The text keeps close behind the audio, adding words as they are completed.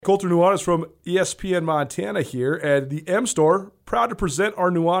Colter Nuanez from ESPN Montana here, and the M Store, proud to present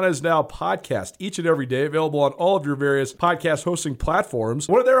our Nuanez Now podcast each and every day, available on all of your various podcast hosting platforms.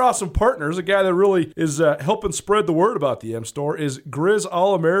 One of their awesome partners, a guy that really is helping spread the word about the M Store, is Grizz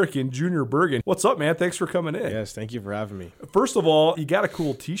All-American Junior Bergen. What's up, man? Thanks for coming in. Yes, thank you for having me. First of all, you got a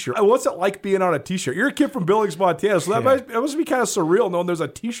cool t-shirt. What's it like being on a t-shirt? You're a kid from Billings, Montana, so that must be kind of surreal knowing there's a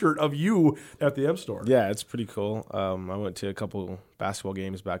t-shirt of you at the M Store. Yeah, it's pretty cool. I went to a couple basketball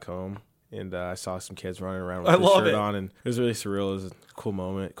games back home, and I saw some kids running around with the shirt on, and it was really surreal. It was a cool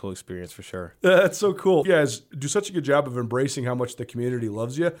moment, cool experience for sure. That's so cool. You guys do such a good job of embracing how much the community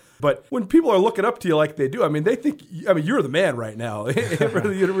loves you. But when people are looking up to you like they do, they think, you're the man right now for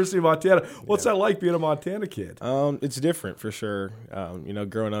the University of Montana. What's that like being a Montana kid? It's different for sure.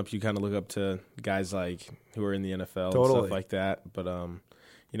 Growing up, you kind of look up to guys like who are in the NFL and stuff like that. But,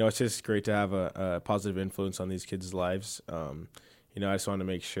 it's just great to have a positive influence on these kids' lives. I just want to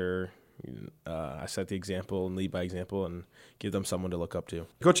make sure I set the example and lead by example and give them someone to look up to.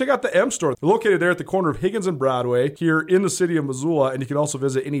 Go check out the M Store. They're located there at the corner of Higgins and Broadway here in the city of Missoula, and you can also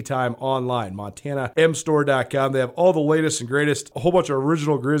visit anytime online, montanamstore.com. They have all the latest and greatest, a whole bunch of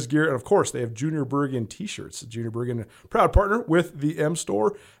original Grizz gear, and of course, they have Junior Bergen t-shirts. Junior Bergen, proud partner with the M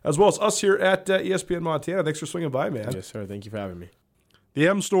Store, as well as us here at ESPN Montana. Thanks for swinging by, man. Yes, sir. Thank you for having me. The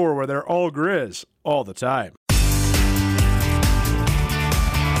M Store, where they're all Grizz all the time.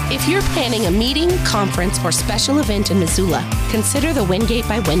 If you're planning a meeting, conference, or special event in Missoula, consider the Wingate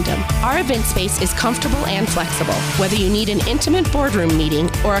by Wyndham. Our event space is comfortable and flexible. Whether you need an intimate boardroom meeting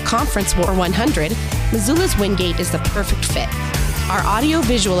or a conference for 100, Missoula's Wingate is the perfect fit. Our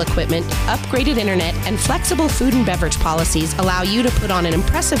audio-visual equipment, upgraded internet, and flexible food and beverage policies allow you to put on an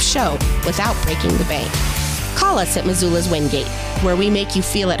impressive show without breaking the bank. Call us at Missoula's Wingate, where we make you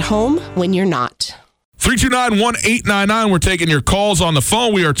feel at home when you're not. 329-1899. We're taking your calls on the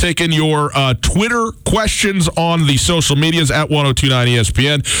phone. We are taking your Twitter questions on the social medias at 1029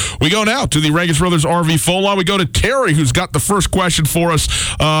 ESPN. We go now to the Rankin Brothers RV phone line. We go to Terry, who's got the first question for us,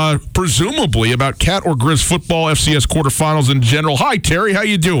 presumably about Cat or Grizz football, FCS quarterfinals in general. Hi, Terry. How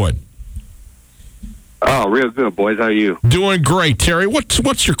you doing? Oh, real good, boys. How are you? Doing great, Terry.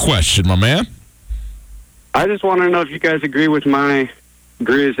 What's your question, my man? I just want to know if you guys agree with my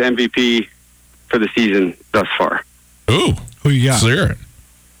Grizz MVP for the season thus far. Ooh. Who you got? Let's hear it.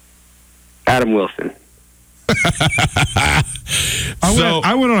 Adam Wilson.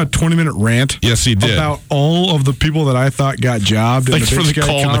 I went on a 20-minute rant. Yes, he did. About all of the people that I thought got jobbed in the Big Sky Conference. Thanks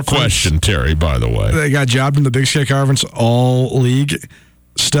for calling the question, Terry, by the way. They got jobbed in the Big Sky Conference all-league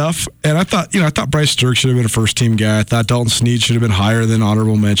stuff. And I thought Bryce Sturck should have been a first-team guy. I thought Dalton Snead should have been higher than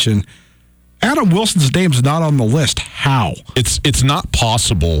honorable mention. Adam Wilson's name's not on the list. How? It's not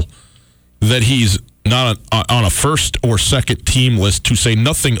possible that he's not on a first or second team list, to say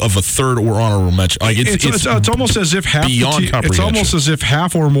nothing of a third or honorable mention. Like it's almost as if half it's almost as if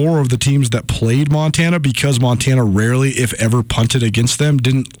half or more of the teams that played Montana, because Montana rarely, if ever, punted against them,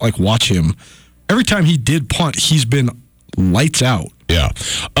 didn't watch him. Every time he did punt, he's been lights out. Yeah.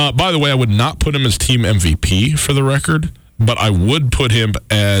 By the way, I would not put him as team MVP for the record, but I would put him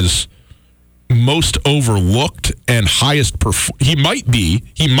as most overlooked and highest he might be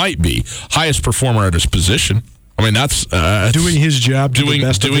highest performer at his position. That's doing his job doing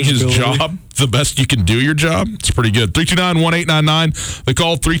his job the best you can do your job. It's pretty good. 329-1899. The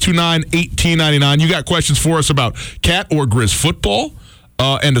call 329-1899. You got questions for us about Cat or Grizz football,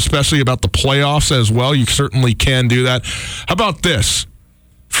 and especially about the playoffs as well. You certainly can do that. How about this?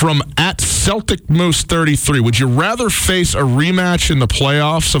 From at Celtic Moose 33, would you rather face a rematch in the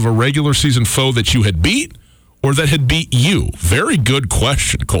playoffs of a regular season foe that you had beat, or that had beat you? Very good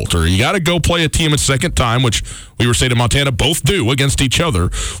question, Colter. You got to go play a team a second time, which we were saying to Montana both do against each other.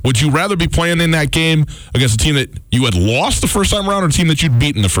 Would you rather be playing in that game against a team that you had lost the first time around, or a team that you'd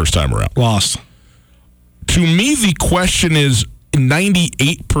beaten the first time around? Lost. To me, the question is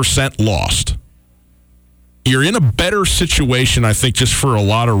 98% lost. You're in a better situation, I think, just for a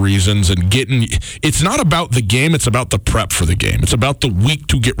lot of reasons. And it's not about the game, it's about the prep for the game. It's about the week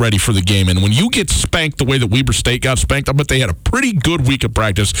to get ready for the game. And when you get spanked the way that Weber State got spanked, I bet they had a pretty good week of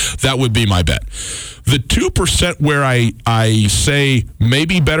practice. That would be my bet. The 2% where I say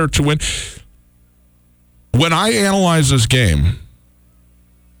maybe better to win, when I analyze this game,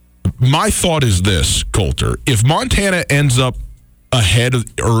 my thought is this, Colter. If Montana ends up ahead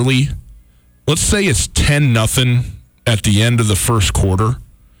early, let's say it's 10-0 at the end of the first quarter,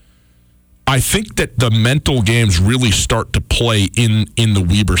 I think that the mental games really start to play in the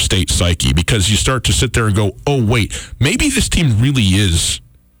Weber State psyche, because you start to sit there and go, oh, wait, maybe this team really is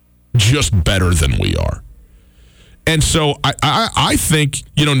just better than we are. And so I think,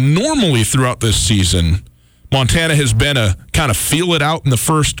 normally throughout this season, Montana has been a kind of feel it out in the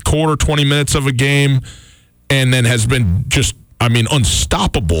first quarter, 20 minutes of a game, and then has been just,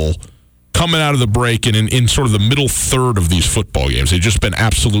 unstoppable coming out of the break and in sort of the middle third of these football games. They've just been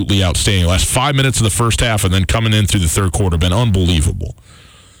absolutely outstanding. The last 5 minutes of the first half and then coming in through the third quarter have been unbelievable.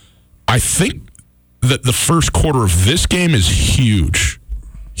 I think that the first quarter of this game is huge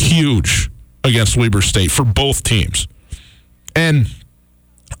against Weber State for both teams. And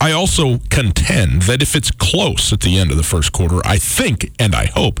I also contend that if it's close at the end of the first quarter, I think and I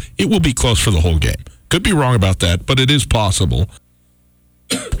hope it will be close for the whole game. Could be wrong about that, but it is possible.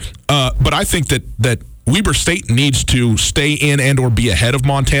 But I think that Weber State needs to stay in and or be ahead of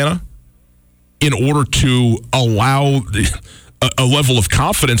Montana in order to allow a level of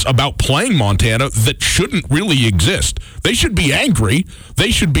confidence about playing Montana that shouldn't really exist. They should be angry.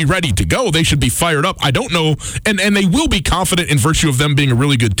 They should be ready to go. They should be fired up. I don't know. And they will be confident in virtue of them being a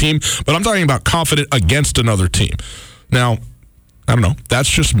really good team, but I'm talking about confident against another team. Now, I don't know. That's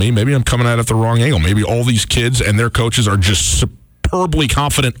just me. Maybe I'm coming at it the wrong angle. Maybe all these kids and their coaches are just superbly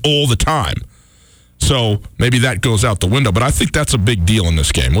confident all the time. So maybe that goes out the window. But I think that's a big deal in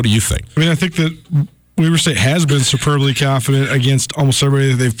this game. What do you think? I think that Weber State has been superbly confident against almost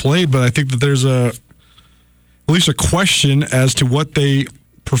everybody that they've played, but I think that there's at least a question as to what they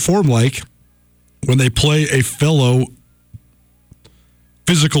perform like when they play a fellow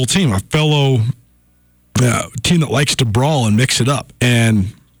physical team, a fellow team that likes to brawl and mix it up.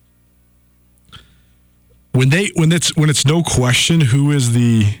 And when it's no question who is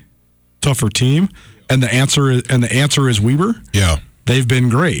the tougher team, and the answer is Weber. Yeah, they've been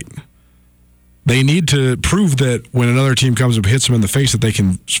great. They need to prove that when another team comes up and hits them in the face that they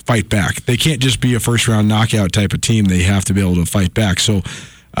can fight back. They can't just be a first-round knockout type of team. They have to be able to fight back. So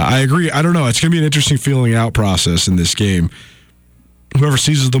I agree. I don't know. It's going to be an interesting feeling out process in this game. Whoever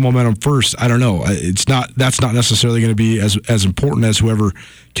seizes the momentum first, I don't know. That's not necessarily going to be as important as whoever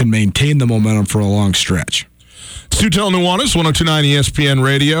can maintain the momentum for a long stretch. Sutel Nuanez, 102.9 ESPN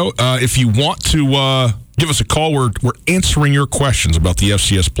Radio. If you want to give us a call, we're answering your questions about the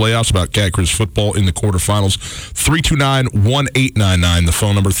FCS playoffs, about Cat Grizz football in the quarterfinals. 329-1899, the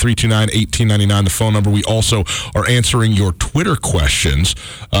phone number. 329-1899, the phone number. We also are answering your Twitter questions,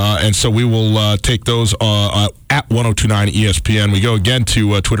 and so we will take those at 102.9 ESPN. We go again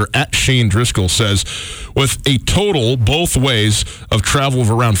to Twitter. At Shane Driscoll says, with a total both ways of travel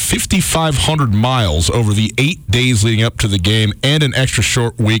of around 5,500 miles over the 8 days leading up to the game and an extra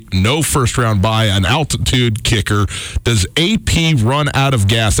short week, no first round bye, an altitude kicker, does AP run out of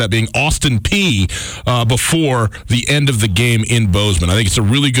gas, that being Austin Peay, before the end of the game in Bozeman? I think it's a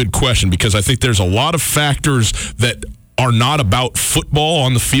really good question because I think there's a lot of factors that are not about football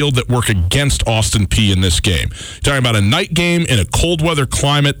on the field that work against Austin Peay in this game. You're talking about a night game in a cold weather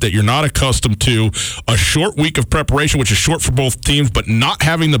climate that you're not accustomed to, a short week of preparation, which is short for both teams, but not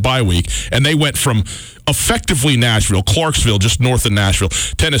having the bye week. And they went from effectively Nashville, Clarksville, just north of Nashville,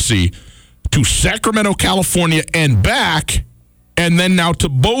 Tennessee, to Sacramento, California, and back, and then now to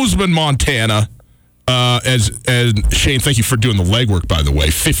Bozeman, Montana. As Shane, thank you for doing the legwork, by the way.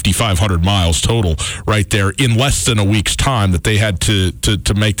 5,500 miles total right there in less than a week's time that they had to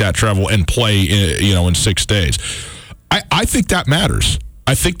make that travel and play, in 6 days. I think that matters.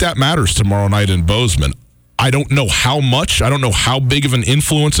 I think that matters tomorrow night in Bozeman. I don't know how much. I don't know how big of an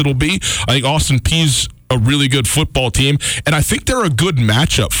influence it'll be. I think Austin Peay's a really good football team, and I think they're a good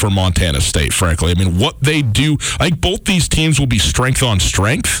matchup for Montana State, frankly. I mean, what they do, I think both these teams will be strength on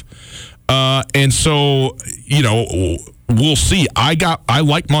strength. And so, we'll see. I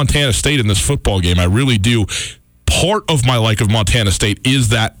like Montana State in this football game. I really do. Part of my like of Montana State is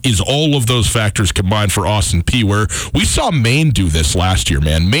all of those factors combined for Austin Peay, where we saw Maine do this last year,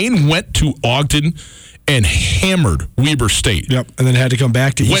 man. Maine went to Ogden and hammered Weber State. Yep, and then had to come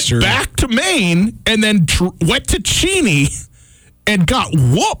back to Eastern. Went back to Maine and then went to Cheney and got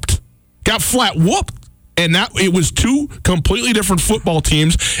whooped. Got flat whooped. And it was two completely different football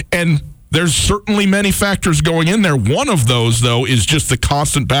teams, and there's certainly many factors going in there. One of those, though, is just the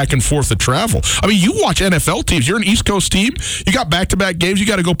constant back and forth of travel. I mean, you watch NFL teams. You're an East Coast team. You got back-to-back games. You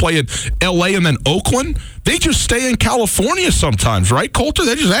got to go play in L.A. and then Oakland. They just stay in California sometimes, right, Coulter?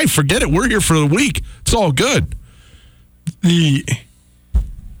 They just, hey, forget it. We're here for the week. It's all good. I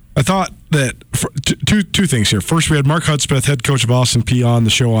thought that two things here. First, we had Mark Hudspeth, head coach of Austin Peay, on the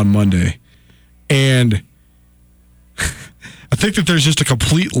show on Monday. And I think that there's just a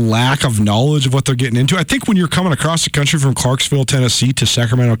complete lack of knowledge of what they're getting into. I think when you're coming across the country from Clarksville, Tennessee to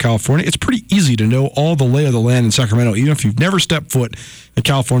Sacramento, California, it's pretty easy to know all the lay of the land in Sacramento, even if you've never stepped foot in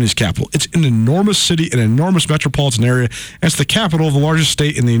California's capital. It's an enormous city, an enormous metropolitan area, and it's the capital of the largest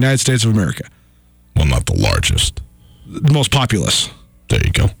state in the United States of America. Well, not the largest. The most populous. There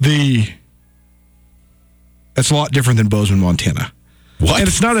you go. That's a lot different than Bozeman, Montana. What? And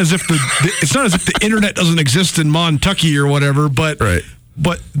it's not as if the internet doesn't exist in Montucky or whatever, but right.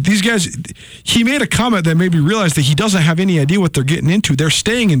 But these guys, he made a comment that made me realize that he doesn't have any idea what they're getting into. They're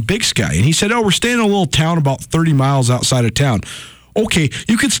staying in Big Sky, and he said, "Oh, we're staying in a little town about 30 miles outside of town." Okay,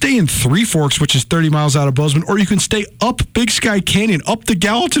 you could stay in Three Forks, which is 30 miles out of Bozeman, or you can stay up Big Sky Canyon, up the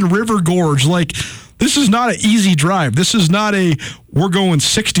Gallatin River Gorge. Like, this is not an easy drive. This is not we're going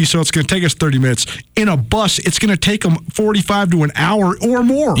 60, so it's going to take us 30 minutes. In a bus, it's going to take them 45 to an hour or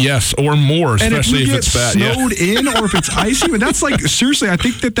more. Yes, or more, especially if it's bad. Snowed in or if it's icy. But that's like, seriously, I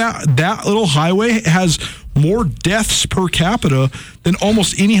think that little highway has more deaths per capita than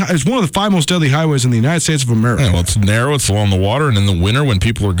almost any. It's one of the 5 most deadly highways in the United States of America. Yeah, well, it's narrow, it's along the water, and in the winter when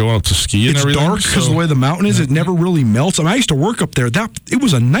people are going up to ski and everything. It's dark because of the way the mountain is. It never really melts. I mean, I used to work up there. It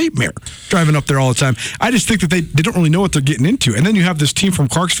was a nightmare driving up there all the time. I just think that they don't really know what they're getting into. And then you have this team from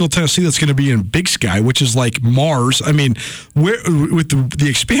Clarksville, Tennessee that's going to be in Big Sky, which is like Mars. I mean, with the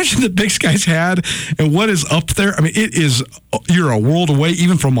expansion that Big Sky's had and what is up there, I mean, you're a world away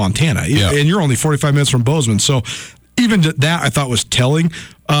even from Montana. Yeah. And you're only 45 minutes from Bozeman. So even that I thought was telling.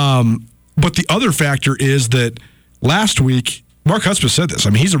 But the other factor is that last week, Mark Hudspeth said this.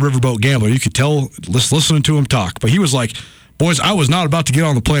 I mean, he's a riverboat gambler. You could tell listening to him talk. But he was like, boys, I was not about to get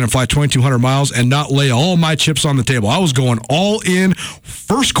on the plane and fly 2,200 miles and not lay all my chips on the table. I was going all in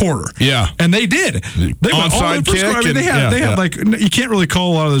first quarter. Yeah. And they did. They went all in first quarter. I mean, they had like, you can't really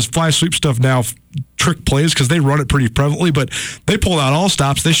call a lot of this fly sweep stuff now trick plays because they run it pretty prevalently, but they pulled out all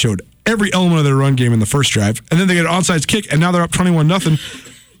stops. They showed every element of their run game in the first drive, and then they get an onside kick, and now they're up 21-0.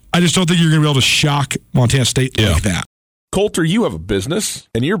 I just don't think you're going to be able to shock Montana State like that. Coulter, you have a business,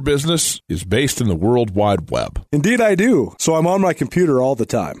 and your business is based in the World Wide Web. Indeed I do, so I'm on my computer all the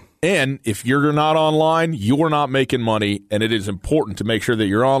time. And if you're not online, you're not making money, and it is important to make sure that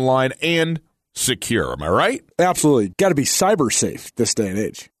you're online and secure. Am I right? Absolutely. Got to be cyber safe this day and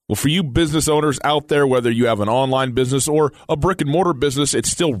age. Well, for you business owners out there, whether you have an online business or a brick-and-mortar business, it's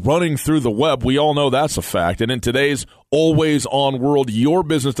still running through the web. We all know that's a fact. And in today's always-on world, your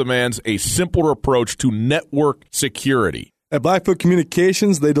business demands a simpler approach to network security. At Blackfoot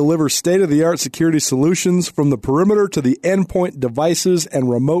Communications, they deliver state-of-the-art security solutions from the perimeter to the endpoint devices and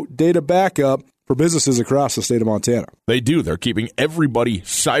remote data backup for businesses across the state of Montana. They do. They're keeping everybody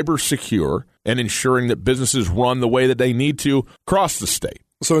cyber secure and ensuring that businesses run the way that they need to across the state.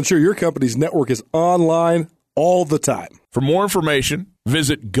 So ensure your company's network is online all the time. For more information,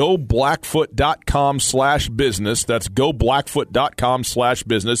 visit goblackfoot.com/business. That's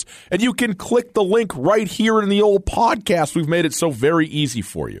goblackfoot.com/business. And you can click the link right here in the old podcast. We've made it so very easy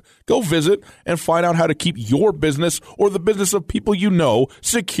for you. Go visit and find out how to keep your business or the business of people you know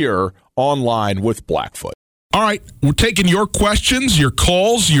secure online with Blackfoot. All right, we're taking your questions, your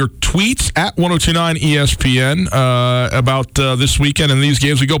calls, your tweets at 1029 ESPN about this weekend and these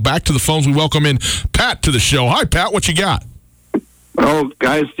games. We go back to the phones. We welcome in Pat to the show. Hi, Pat. What you got? Oh,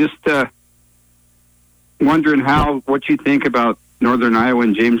 guys, just wondering what you think about Northern Iowa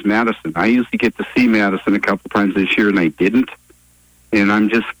and James Madison. I usually get to see Madison a couple times this year, and I didn't. And I'm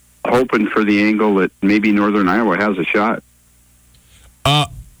just hoping for the angle that maybe Northern Iowa has a shot.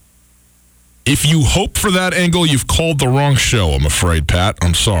 If you hope for that angle, you've called the wrong show, I'm afraid, Pat.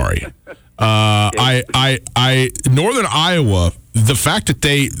 I'm sorry. Northern Iowa, the fact that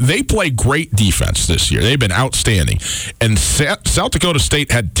they play great defense this year, they've been outstanding. And South Dakota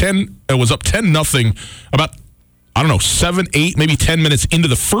State was up 10-0 about, 7, 8, maybe 10 minutes into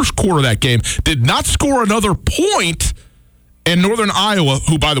the first quarter of that game, did not score another point. And Northern Iowa,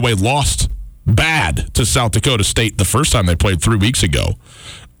 who, by the way, lost bad to South Dakota State the first time they played 3 weeks ago,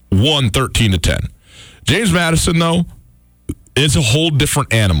 won 13-10. James Madison, though, is a whole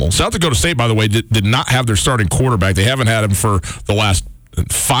different animal. South Dakota State, by the way, did not have their starting quarterback. They haven't had him for the last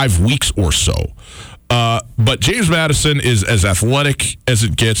 5 weeks or so. But James Madison is as athletic as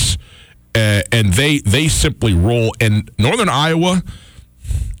it gets, and they simply roll. And Northern Iowa,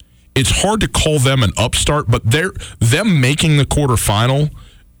 it's hard to call them an upstart, but them making the quarterfinal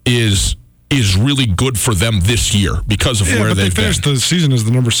is really good for them this year because of where they've been. They finished the season as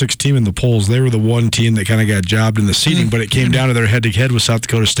the number 6 team in the polls. They were the one team that kind of got jobbed in the seeding, but it came down to their head-to-head with South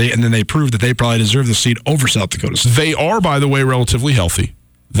Dakota State, and then they proved that they probably deserve the seed over South Dakota State. They are, by the way, relatively healthy.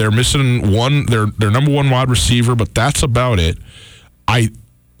 They're missing their number one wide receiver, but that's about it. I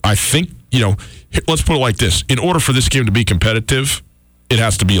think, let's put it like this. In order for this game to be competitive, it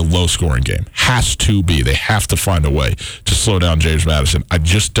has to be a low-scoring game. Has to be. They have to find a way to slow down James Madison. I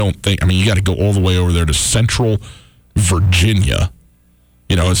just don't think. You got to go all the way over there to Central Virginia.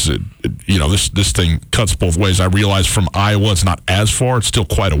 This thing cuts both ways. I realize from Iowa it's not as far. It's still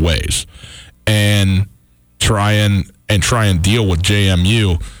quite a ways, and try and deal with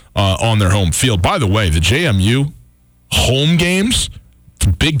JMU on their home field. By the way, the JMU home games, it's a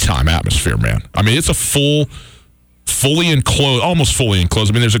big-time atmosphere, man. It's a fully enclosed, almost fully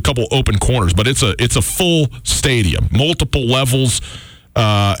enclosed. There's a couple open corners, but it's a full stadium, multiple levels,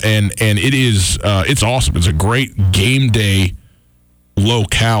 and it's awesome. It's a great game day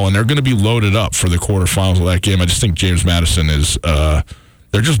locale, and they're going to be loaded up for the quarterfinals of that game. I just think James Madison is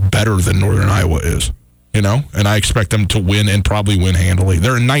they're just better than Northern Iowa is, and I expect them to win and probably win handily.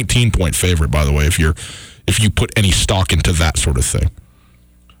 They're a 19-point favorite, by the way, if you put any stock into that sort of thing.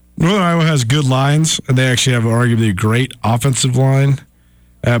 Northern Iowa has good lines, and they actually have arguably a great offensive line.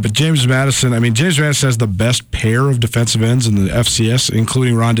 But James Madison has the best pair of defensive ends in the FCS,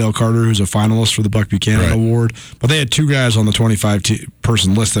 including Rondell Carter, who's a finalist for the Buck Buchanan Award. But they had two guys on the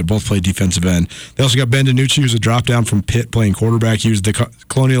 25-person list that both played defensive end. They also got Ben DiNucci, who's a drop-down from Pitt playing quarterback. He was the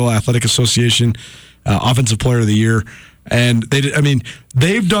Colonial Athletic Association Offensive Player of the Year. And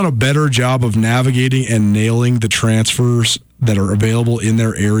they've done a better job of navigating and nailing the transfers that are available in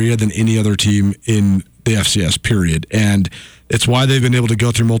their area than any other team in the FCS, period. And it's why they've been able to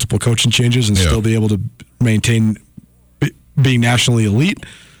go through multiple coaching changes and still be able to maintain being nationally elite.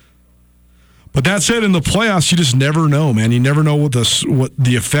 But that said, in the playoffs, you just never know, man. You never know what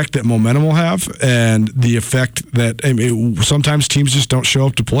the effect that momentum will have, and the effect that sometimes teams just don't show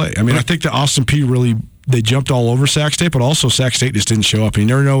up to play. I think that Austin Peay they jumped all over Sac State, but also Sac State just didn't show up. You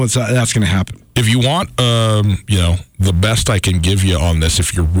never know that's going to happen. If you want, the best I can give you on this,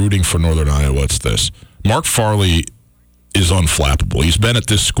 if you're rooting for Northern Iowa, it's this: Mark Farley is unflappable. He's been at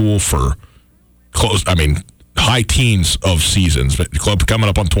this school for high teens of seasons, but club coming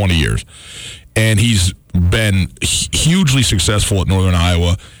up on 20 years. And he's been hugely successful at Northern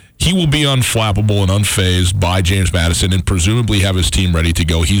Iowa. He will be unflappable and unfazed by James Madison and presumably have his team ready to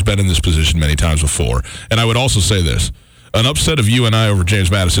go. He's been in this position many times before. And I would also say this: an upset of UNI over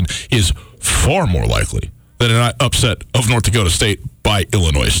James Madison is far more likely than an upset of North Dakota State by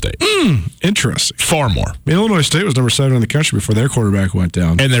Illinois State. Interesting. Far more. Illinois State was number 7 in the country before their quarterback went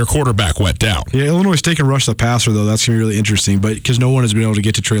down. And their quarterback went down. Yeah, Illinois State can rush the passer, though. That's going to be really interesting, but because no one has been able to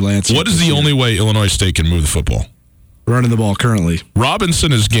get to Trey Lance. What is the only way Illinois State can move the football? Running the ball currently.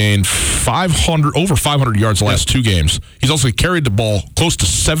 Robinson has gained over 500 yards the last 2 games. He's also carried the ball close to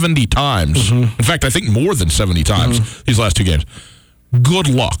 70 times. In fact, I think more than 70 times these last 2 games. Good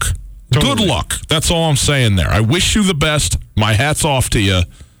luck. Totally. Good luck. That's all I'm saying there. I wish you the best. My hat's off to you.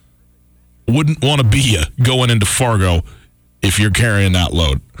 Wouldn't want to be you going into Fargo if you're carrying that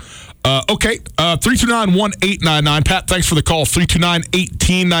load. Okay, 329-1899. Pat, thanks for the call.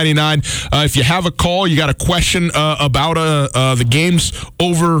 329-1899. If you have a call, you got a question about the games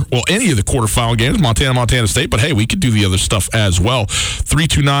over, any of the quarterfinal games, Montana State, but hey, we could do the other stuff as well.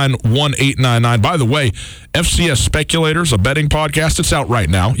 329-1899. By the way, FCS Speculators, a betting podcast, it's out right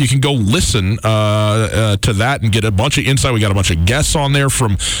now. You can go listen to that and get a bunch of insight. We got a bunch of guests on there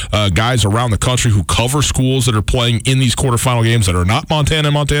from guys around the country who cover schools that are playing in these quarterfinal games that are not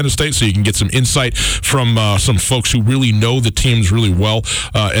Montana State, so you can get some insight from some folks who really know the teams really well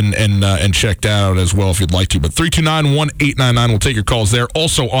and check that out as well if you'd like to. But 329-1899, we'll take your calls there.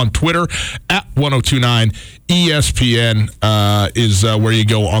 Also on Twitter, at 1029 ESPN is where you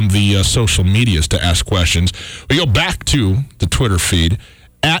go on the social medias to ask questions. We go back to the Twitter feed,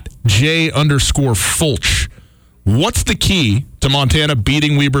 at J_Fulch. What's the key to Montana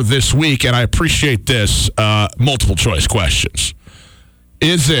beating Weber this week? And I appreciate this, multiple choice questions.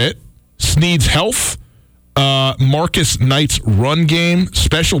 Is it Snead's health, Marcus Knight's run game,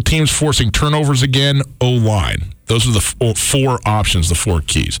 special teams forcing turnovers again, O-line? Those are the 4 options, the 4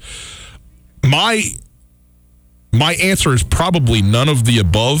 keys. My answer is probably none of the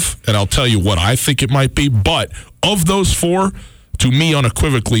above, and I'll tell you what I think it might be. But of those 4, to me,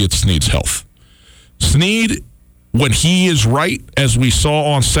 unequivocally, it's Snead's health. Snead, when he is right, as we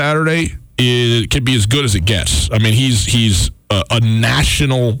saw on Saturday, it can be as good as it gets. He's a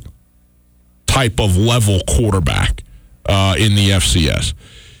national type of level quarterback in the FCS.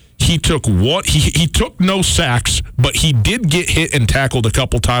 He took he took no sacks, but he did get hit and tackled a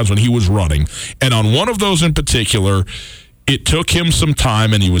couple times when he was running. And on one of those in particular, it took him some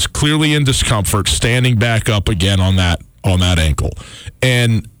time, and he was clearly in discomfort standing back up again on that on that ankle.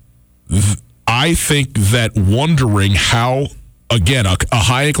 And I think that wondering how, again, a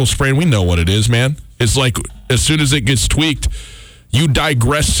high ankle sprain, we know what it is, man. It's like as soon as it gets tweaked, you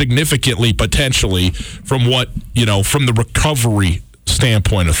digress significantly, potentially, from what, from the recovery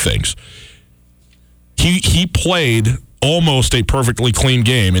standpoint of things. He played almost a perfectly clean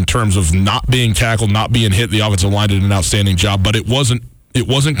game in terms of not being tackled, not being hit. The offensive line did an outstanding job, but it wasn't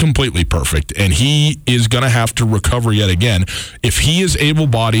completely perfect, and he is going to have to recover yet again. If he is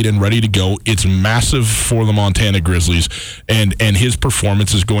able-bodied and ready to go, it's massive for the Montana Grizzlies, and his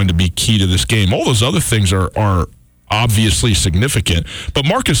performance is going to be key to this game. All those other things are obviously significant, but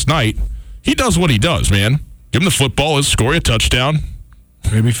Marcus Knight, he does what he does, man. Give him the football, he'll score a touchdown.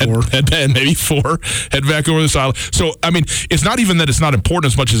 Maybe 4. Maybe 4. Head back over the sideline. So, I mean, it's not even that it's not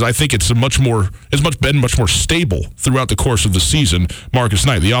important as much as I think it's been much more stable throughout the course of the season, Marcus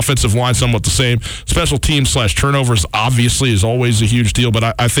Knight. The offensive line somewhat the same. Special teams / turnovers obviously is always a huge deal,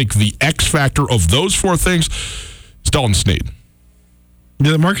 but I think the X factor of those 4 things is Dalton Snead.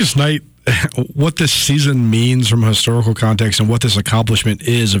 Yeah, Marcus Knight, what this season means from a historical context and what this accomplishment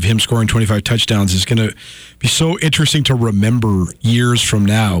is of him scoring 25 touchdowns is going to be so interesting to remember years from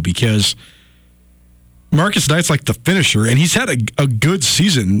now, because Marcus Knight's like the finisher, and he's had a good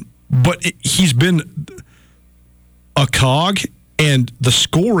season, but he's been a cog and the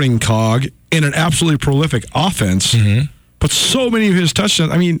scoring cog in an absolutely prolific offense. Mm-hmm. But so many of his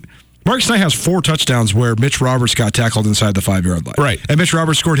touchdowns, I mean, Marcus Knight has 4 touchdowns where Mitch Roberts got tackled inside the 5-yard line. Right. And Mitch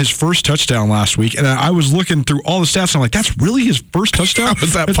Roberts scored his first touchdown last week, and I was looking through all the stats, and I'm like, that's really his first touchdown? How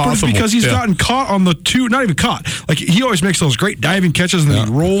is that possible? Because he's gotten caught on the 2, not even caught. Like, he always makes those great diving catches, and then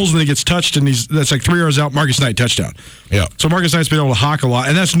he rolls, and then he gets touched, and that's like 3 yards out, Marcus Knight touchdown. Yeah. So Marcus Knight's been able to hawk a lot,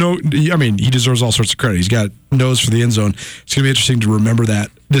 and that's he deserves all sorts of credit. He's got nose for the end zone. It's going to be interesting to remember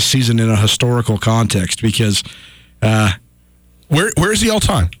that this season in a historical context, because Where is he all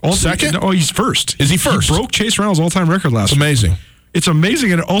time? Second? No, he's first. Is he first? He broke Chase Reynolds' all-time record last week. Amazing. It's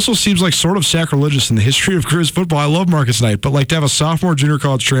amazing, and it also seems like sort of sacrilegious in the history of Grizz football. I love Marcus Knight, but like to have a sophomore junior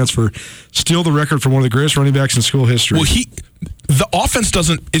college transfer steal the record from one of the greatest running backs in school history. Well, the offense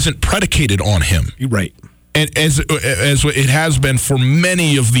isn't predicated on him. Right. And as it has been for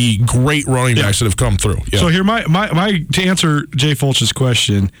many of the great running backs that have come through. Yeah. So here, my to answer Jay Fulch's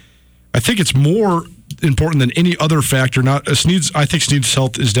question, I think it's more important than any other factor. I think Snead's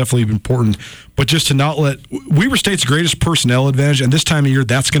health is definitely important, but just to not let Weber State's greatest personnel advantage, and this time of year,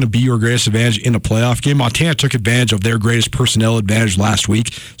 that's going to be your greatest advantage in a playoff game. Montana took advantage of their greatest personnel advantage last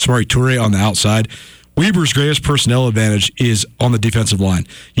week. Samori Toure on the outside. Weber's greatest personnel advantage is on the defensive line.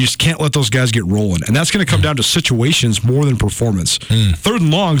 You just can't let those guys get rolling, and that's going to come down to situations more than performance. 3rd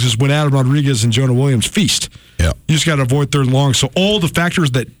and longs is when Adam Rodriguez and Jonah Williams feast. Yeah. You just got to avoid 3rd and long. So all the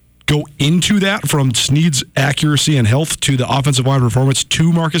factors that go into that, from Snead's accuracy and health to the offensive line performance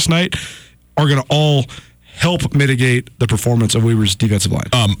to Marcus Knight, are going to all help mitigate the performance of Weber's defensive line.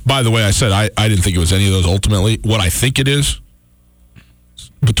 By the way, I said I didn't think it was any of those ultimately. What I think it is,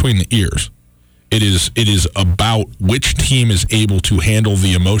 between the ears, it is about which team is able to handle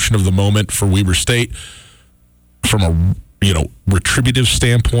the emotion of the moment for Weber State from a retributive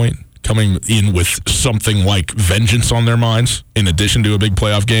standpoint, coming in with something like vengeance on their minds in addition to a big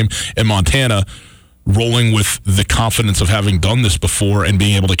playoff game, and Montana rolling with the confidence of having done this before and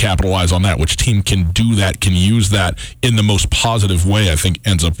being able to capitalize on that. Which team can do that, can use that in the most positive way, I think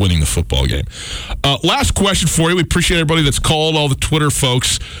ends up winning the football game. Last question for you. We appreciate everybody that's called, all the Twitter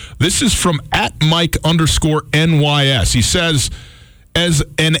folks. This is from @Mike_NYS. He says, as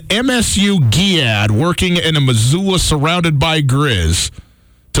an MSU Giad working in a Missoula surrounded by Grizz,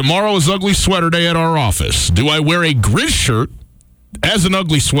 tomorrow is Ugly Sweater Day at our office. Do I wear a Grizz shirt as an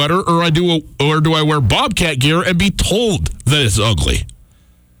ugly sweater, or do I wear Bobcat gear and be told that it's ugly?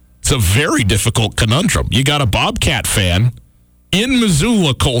 It's a very difficult conundrum. You got a Bobcat fan in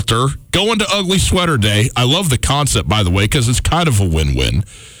Missoula, Coulter, going to Ugly Sweater Day. I love the concept, by the way, because it's kind of a win-win.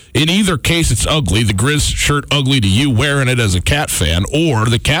 In either case, it's ugly. The Grizz shirt ugly to you wearing it as a Cat fan, or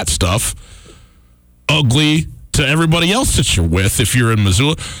the Cat stuff ugly to everybody else that you're with if you're in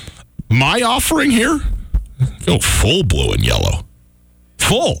Missoula. My offering here, go full blue and yellow.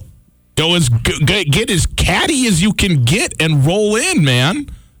 Full. Get as catty as you can get and roll in, man.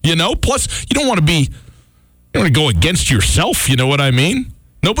 Plus you don't want to go against yourself, you know what I mean?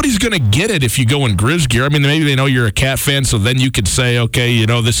 Nobody's going to get it if you go in Grizz gear. I mean, maybe they know you're a Cat fan, so then you could say, okay,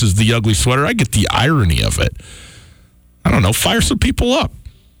 this is the ugly sweater. I get the irony of it. I don't know, fire some people up.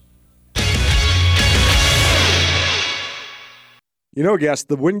 You know, guests,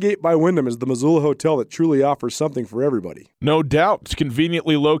 the Wingate by Wyndham is the Missoula hotel that truly offers something for everybody. No doubt. It's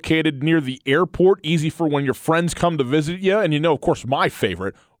conveniently located near the airport, easy for when your friends come to visit you. And you know, of course, my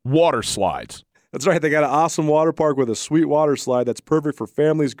favorite, water slides. That's right. They got an awesome water park with a sweet water slide that's perfect for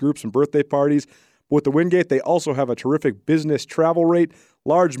families, groups, and birthday parties. But with the Wingate, they also have a terrific business travel rate,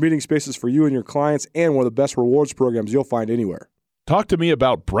 large meeting spaces for you and your clients, and one of the best rewards programs you'll find anywhere. Talk to me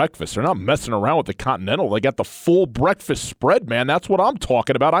about breakfast. They're not messing around with the Continental. They got the full breakfast spread, man. That's what I'm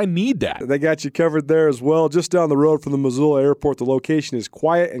talking about. I need that. They got you covered there as well. Just down the road from the Missoula Airport, the location is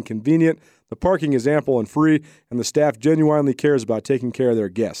quiet and convenient. The parking is ample and free, and the staff genuinely cares about taking care of their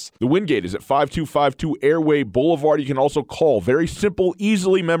guests. The Wingate is at 5252 Airway Boulevard. You can also call. Very simple,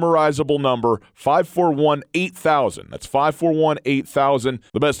 easily memorizable number, 541-8000. That's 541-8000.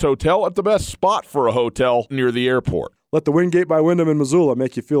 The best hotel at the best spot for a hotel near the airport. Let the Wingate by Wyndham in Missoula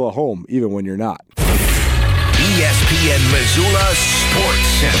make you feel at home, even when you're not. ESPN Missoula Sports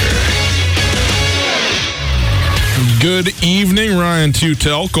Center. Good evening, Ryan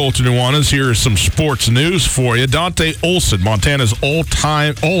Tutel, Colter Nuanez. Here is some sports news for you. Dante Olson, Montana's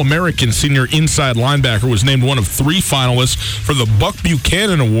All-American senior inside linebacker, was named one of 3 finalists for the Buck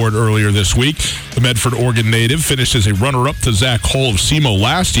Buchanan Award earlier this week. The Medford, Oregon native finished as a runner-up to Zach Hull of SEMO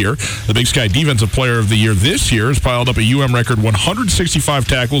last year. The Big Sky Defensive Player of the Year this year has piled up a UM record 165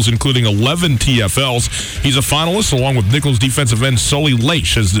 tackles, including 11 TFLs. He's a finalist along with Nichols defensive end Sully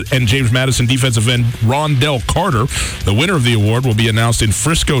Leitch and James Madison defensive end Rondell Carter. The winner of the award will be announced in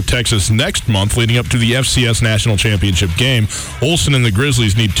Frisco, Texas next month, leading up to the FCS National Championship game. Olson and the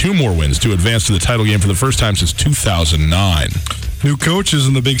Grizzlies need 2 more wins to advance to the title game for the first time since 2009. New coaches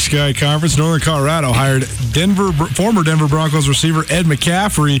in the Big Sky Conference. Northern Colorado hired former Denver Broncos receiver Ed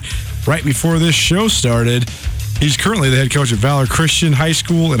McCaffrey right before this show started. He's currently the head coach at Valor Christian High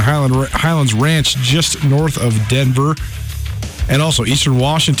School in Highlands Ranch, just north of Denver. And also Eastern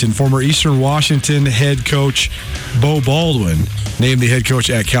Washington, former Eastern Washington head coach Bo Baldwin, named the head coach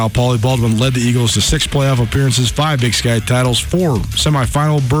at Cal Poly. Baldwin led the Eagles to 6 playoff appearances, 5 Big Sky titles, 4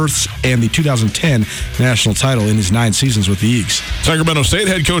 semifinal berths, and the 2010 national title in his 9 seasons with the Eagles. Sacramento State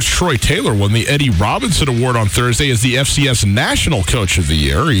head coach Troy Taylor won the Eddie Robinson Award on Thursday as the FCS National Coach of the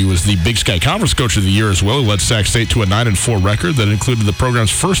Year. He was the Big Sky Conference Coach of the Year as well. He led Sac State to a 9-4 record that included the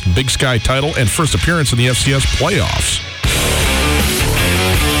program's first Big Sky title and first appearance in the FCS playoffs.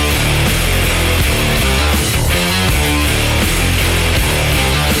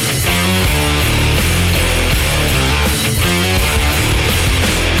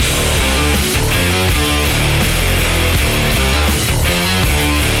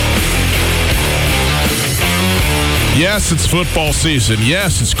 Yes, it's football season.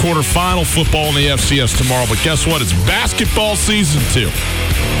 Yes, it's quarterfinal football in the FCS tomorrow. But guess what? It's basketball season, too.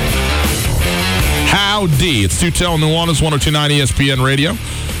 Howdy. It's Tutel and Nuanez, 102.9 ESPN Radio.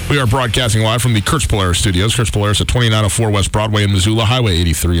 We are broadcasting live from the Kurtz Polaris studios. Kurtz Polaris at 2904 West Broadway in Missoula, Highway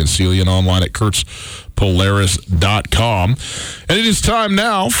 83 in Celia, and online at kurtzpolaris.com. And it is time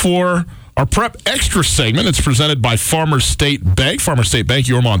now for our Prep Extra segment. It's presented by Farmers State Bank. Farmers State Bank,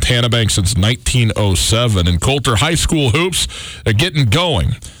 your Montana bank since 1907. And Coulter High School hoops are getting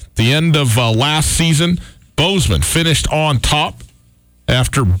going. The end of last season, Bozeman finished on top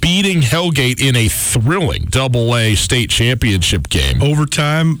after beating Hellgate in a thrilling Double-A state championship game.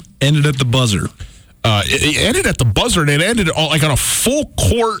 Overtime ended at the buzzer. It ended at the buzzer, and it ended like on a full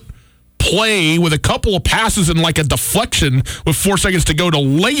court play with a couple of passes and like a deflection with 4 seconds to go to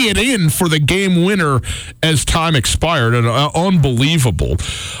lay it in for the game winner as time expired. And unbelievable.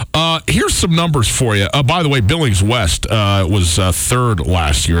 Here's some numbers for you. By the way, Billings West was third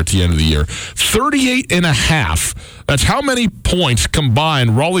last year at the end of the year. 38.5. That's how many points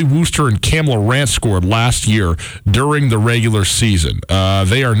combined Raleigh Wooster and Cam Lorant scored last year during the regular season.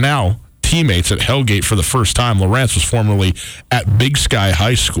 They are now teammates at Hellgate for the first time. Lawrence was formerly at Big Sky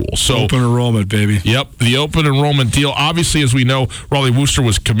High School. So open enrollment, baby. Yep, the open enrollment deal. Obviously, as we know, Raleigh Wooster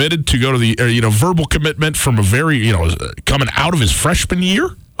was committed to go to the verbal commitment from a very coming out of his freshman year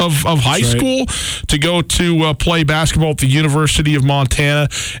of high school to go to play basketball at the University of Montana,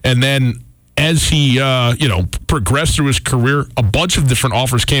 and then as he progressed through his career, a bunch of different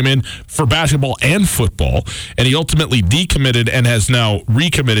offers came in for basketball and football, and he ultimately decommitted and has now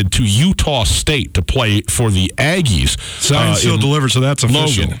recommitted to Utah State to play for the Aggies. Signed, sealed, delivered, so that's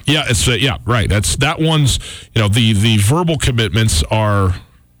official. Logan. Yeah, it's right. That one's the verbal commitments are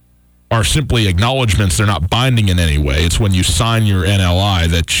simply acknowledgments. They're not binding in any way. It's when you sign your NLI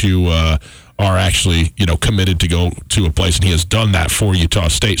that you are actually, committed to go to a place, and he has done that for Utah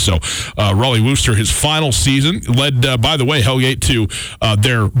State. So Rollie Worster, his final season, led, by the way, Hellgate to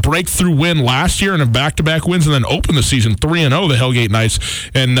their breakthrough win last year and a back-to-back wins, and then opened the season 3-0, the Hellgate Knights,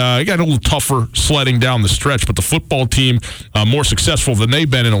 and it got a little tougher sledding down the stretch, but the football team more successful than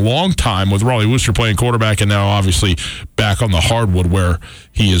they've been in a long time, with Rollie Worster playing quarterback and now obviously back on the hardwood where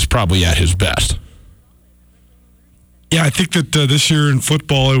he is probably at his best. Yeah, I think that this year in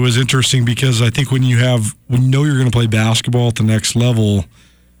football it was interesting because I think when you know you're going to play basketball at the next level,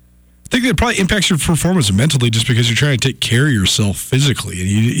 I think it probably impacts your performance mentally just because you're trying to take care of yourself physically. And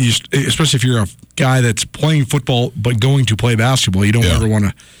you especially if you're a guy that's playing football but going to play basketball, you don't ever want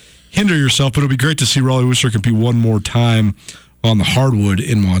to hinder yourself. But it'll be great to see Rollie Worster compete one more time on the hardwood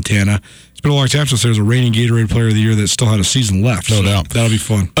in Montana. It's been a long time since there was a reigning Gatorade Player of the Year that still had a season left. No doubt. That'll be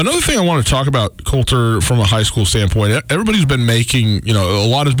fun. Another thing I want to talk about, Coulter, from a high school standpoint, everybody's been making, a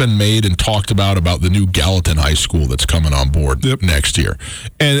lot has been made and talked about the new Gallatin High School that's coming on board next year.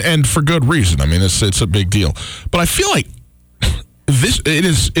 And for good reason. I mean, it's a big deal. But I feel like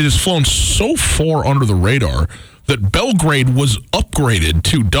it has flown so far under the radar that Belgrade was upgraded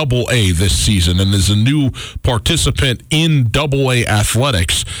to AA this season and is a new participant in AA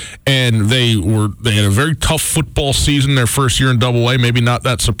athletics. And they had a very tough football season their first year in AA. Maybe not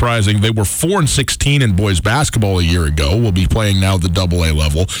that surprising. They were 4-16 in boys basketball a year ago. We'll be playing now the AA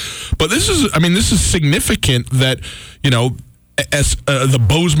level. But this is significant that, as the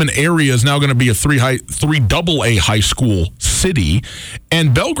Bozeman area is now going to be a three AA high school city,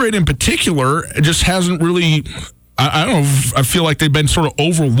 and Belgrade in particular just hasn't really. I don't know. I feel like they've been sort of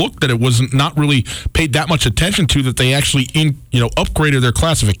overlooked, that it was not really paid that much attention to, that they actually upgraded their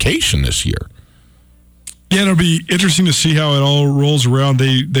classification this year. Yeah, it'll be interesting to see how it all rolls around.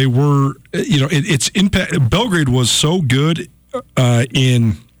 They were it's impact. Belgrade was so good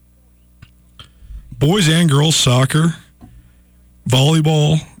in boys and girls soccer,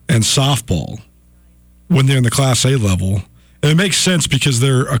 volleyball, and softball when they're in the Class A level. And it makes sense because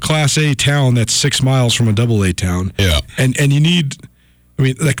they're a Class A town that's 6 miles from a AA town. Yeah. And you need,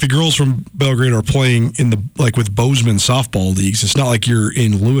 the girls from Belgrade are playing in with Bozeman softball leagues. It's not like you're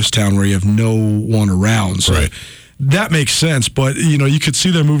in Lewistown where you have no one around. So right. That makes sense. But, you could see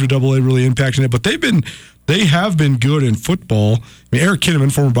their move to AA really impacting it. But they have been good in football. Eric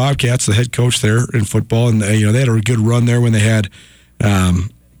Kinnaman, former Bobcats, the head coach there in football, and they had a good run there when they had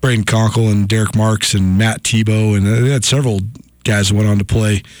Braden Conkle and Derek Marks and Matt Tebow, and they had several guys that went on to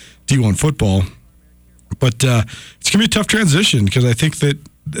play D1 football. But it's going to be a tough transition because I think that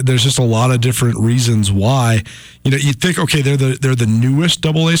there's just a lot of different reasons why. You'd think, okay, they're the newest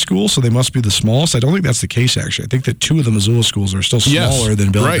AA school, so they must be the smallest. I don't think that's the case, actually. I think that 2 of the Missoula schools are still smaller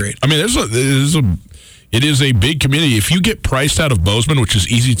than Belgrade. Right. I mean, it is a big community. If you get priced out of Bozeman, which is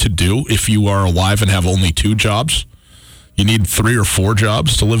easy to do if you are alive and have only 2 jobs, you need 3 or 4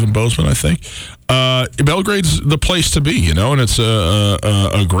 jobs to live in Bozeman, I think. Belgrade's the place to be, and it's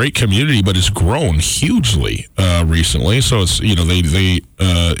a great community, but it's grown hugely recently. So it's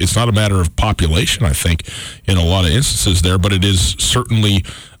it's not a matter of population, I think, in a lot of instances there, but it is certainly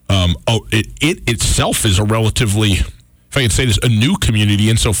it itself is a relatively, if I can say this, a new community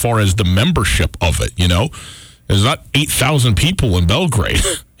insofar as the membership of it. There's not 8,000 people in Belgrade.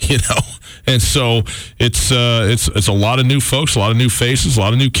 And so it's a lot of new folks, a lot of new faces, a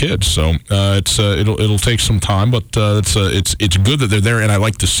lot of new kids. So it'll take some time, but it's good that they're there. And I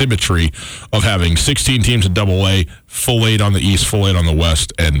like the symmetry of having 16 teams in AA, full 8 on the East, full 8 on the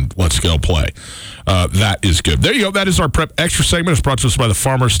West, and let's go play. That is good. There you go. That is our Prep Extra segment. It's brought to us by the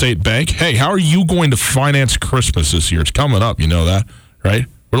Farmer State Bank. Hey, how are you going to finance Christmas this year? It's coming up. You know that, right?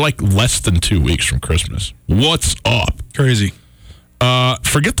 We're like less than 2 weeks from Christmas. What's up? Crazy.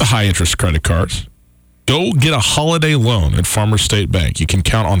 Forget the high-interest credit cards. Go get a holiday loan at Farmer State Bank. You can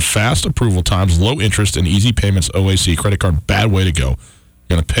count on fast approval times, low interest, and easy payments. OAC credit card, bad way to go.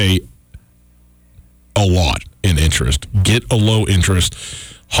 You're going to pay a lot in interest. Get a low-interest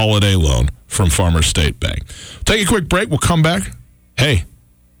holiday loan from Farmer State Bank. Take a quick break. We'll come back. Hey,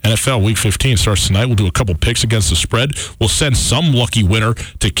 NFL Week 15 starts tonight. We'll do a couple picks against the spread. We'll send some lucky winner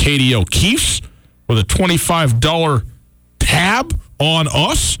to Katie O'Keefe's with a $25 tab on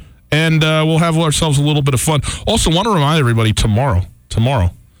us, and we'll have ourselves a little bit of fun. Also, want to remind everybody, tomorrow,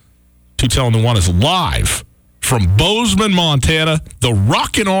 Two Tell Nuanez is live from Bozeman, Montana, the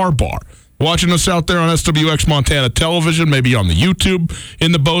Rockin' R Bar. Watching us out there on SWX Montana Television, maybe on the YouTube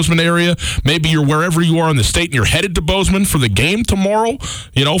in the Bozeman area. Maybe you're wherever you are in the state and you're headed to Bozeman for the game tomorrow,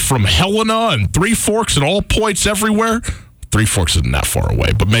 from Helena and Three Forks and all points everywhere. Three Forks isn't that far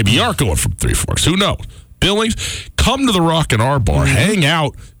away, but maybe you aren't going from Three Forks. Who knows? Billings, come to the Rockin' R Bar, hang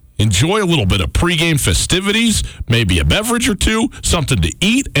out, Enjoy a little bit of pregame festivities, maybe a beverage or two, something to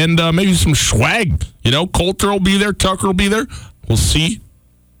eat, and maybe some swag. Coulter will be there, Tucker will be there. We'll see.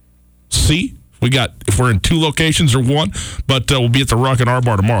 If we're in 2 locations or 1, but we'll be at the Rock and R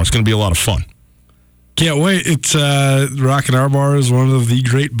Bar tomorrow. It's going to be a lot of fun. Can't wait. It's Rock and R Bar is one of the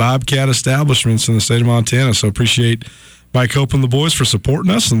great Bobcat establishments in the state of Montana, so appreciate Mike Hope and the boys for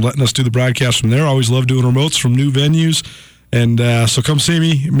supporting us and letting us do the broadcast from there. Always love doing remotes from new venues. And so come see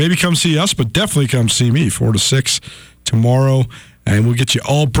me. Maybe come see us, but definitely come see me 4 to 6 tomorrow. And we'll get you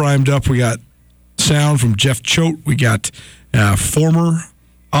all primed up. We got sound from Jeff Choate. We got former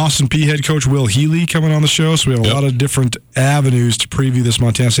Austin Peay head coach Will Healy coming on the show. So we have a lot of different avenues to preview this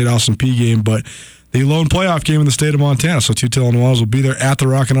Montana State Austin Peay game. But the lone playoff game in the state of Montana. So Tutel and Walls will be there at the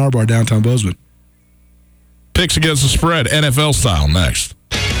Rock and R Bar downtown Bozeman. Picks against the spread, NFL style, next.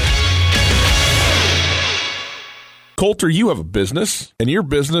 Coulter, you have a business, and your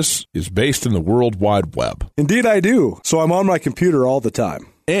business is based in the World Wide Web. Indeed, I do. So I'm on my computer all the time.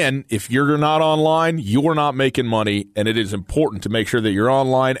 And if you're not online, you're not making money, and it is important to make sure that you're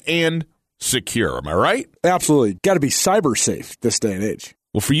online and secure. Am I right? Absolutely. Got to be cyber safe this day and age.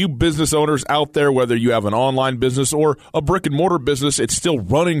 Well, for you business owners out there, whether you have an online business or a brick-and-mortar business, it's still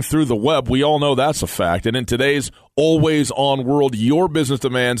running through the web. We all know that's a fact. And in today's always-on world, your business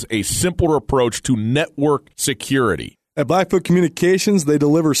demands a simpler approach to network security. At Blackfoot Communications, they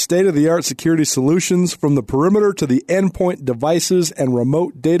deliver state-of-the-art security solutions from the perimeter to the endpoint devices and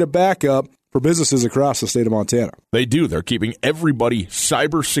remote data backup for businesses across the state of Montana. They do. They're keeping everybody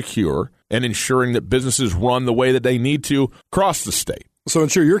cyber secure and ensuring that businesses run the way that they need to across the state. So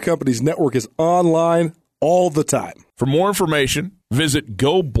ensure your company's network is online all the time. For more information, visit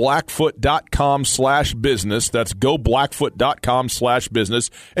goblackfoot.com/business. That's goblackfoot.com/business.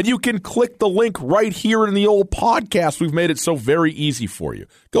 And you can click the link right here in the old podcast. We've made it so very easy for you.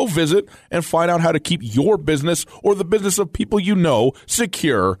 Go visit and find out how to keep your business or the business of people you know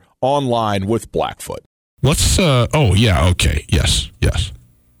secure online with Blackfoot. Let's, yes.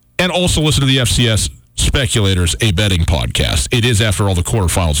 And also listen to the FCS Speculators, a betting podcast. It is, after all, the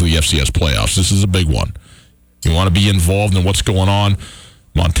quarterfinals of the FCS playoffs. This is a big one. You want to be involved in what's going on.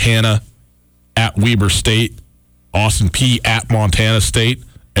 Montana at Weber State, Austin Peay at Montana State,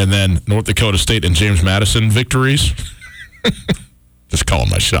 and then North Dakota State and James Madison victories. Just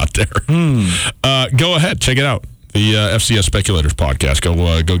calling my shot there. Go ahead, check it out. The FCS Speculators podcast. Go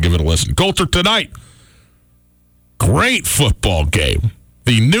give it a listen. Coulter tonight. Great football game.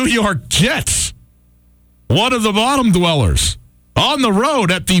 The New York Jets, one of the bottom dwellers, on the road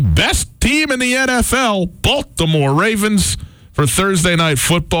at the best team in the NFL, Baltimore Ravens, for Thursday Night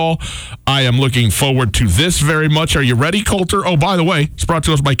Football. I am looking forward to this very much. Are you ready, Coulter? Oh, by the way, it's brought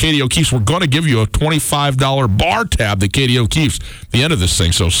to us by Katie O'Keefe's. We're going to give you a $25 bar tab at Katie O'Keefe's at the end of this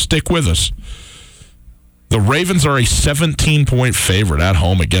thing, so stick with us. The Ravens are a 17-point favorite at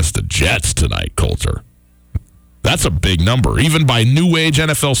home against the Jets tonight, Coulter. That's a big number. Even by new age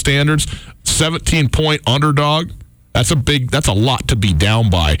NFL standards, 17-point underdog, that's a lot to be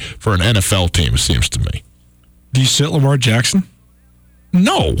down by for an NFL team, it seems to me. Do you sit Lamar Jackson?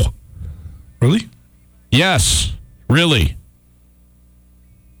 No. Really? Yes. Really.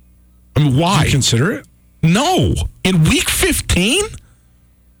 I mean, why? Do you consider it? No. In week 15?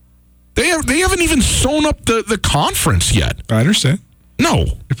 They haven't even sewn up the conference yet. I understand. No.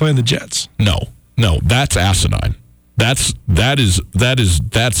 You're playing the Jets. No, that's asinine. That's absurd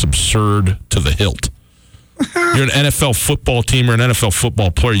to the hilt. You're an NFL football team or an NFL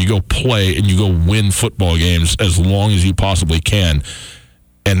football player. You go play and you go win football games as long as you possibly can,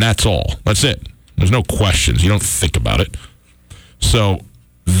 and that's all. That's it. There's no questions. You don't think about it. So,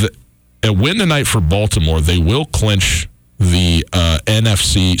 a win tonight for Baltimore, they will clinch the the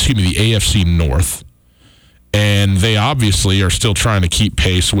AFC North. And they obviously are still trying to keep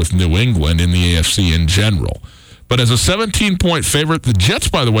pace with New England in the AFC in general. But as a 17-point favorite, the Jets,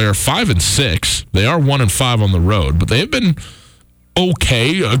 by the way, are 5-6. They are 1-5 on the road, but they have been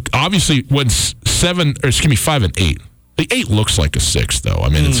okay. Obviously, when 5-8. The 8 looks like a 6, though. I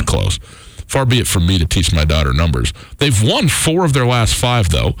mean, it's close. Far be it from me to teach my daughter numbers. They've won 4 of their last 5,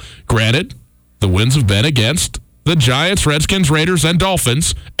 though. Granted, the wins have been against the Giants, Redskins, Raiders, and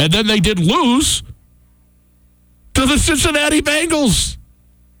Dolphins, and then they did lose to the Cincinnati Bengals.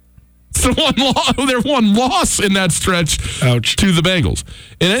 It's their one loss in that stretch. Ouch. To the Bengals.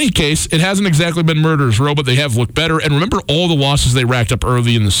 In any case, it hasn't exactly been murderer's row, but they have looked better. And remember, all the losses they racked up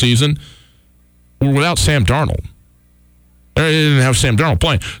early in the season were without Sam Darnold. They didn't have Sam Darnold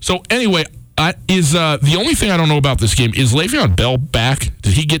playing. So anyway, the only thing I don't know about this game, is Le'Veon Bell back?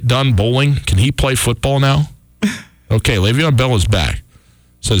 Did he get done bowling? Can he play football now? Okay, Le'Veon Bell is back.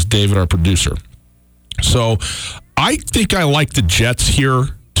 says David, our producer. So I think I like the Jets here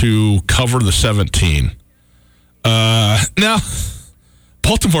to cover the 17. Now,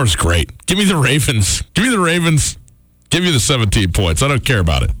 Baltimore's great. Give me the Ravens. Give me the Ravens. Give me the 17 points. I don't care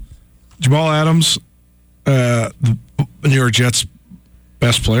about it. Jamal Adams, the New York Jets'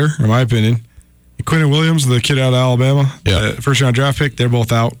 best player, in my opinion. Quentin Williams, the kid out of Alabama, first-round draft pick, they're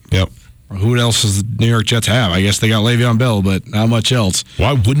both out. Yep. Who else does the New York Jets have? I guess they got Le'Veon Bell, but not much else.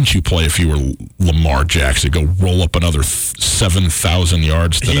 Why wouldn't you play if you were Lamar Jackson? Go roll up another 7,000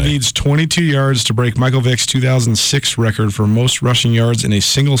 yards today. He needs 22 yards to break Michael Vick's 2006 record for most rushing yards in a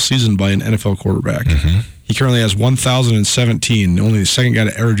single season by an NFL quarterback. Mm-hmm. He currently has 1,017, only the second guy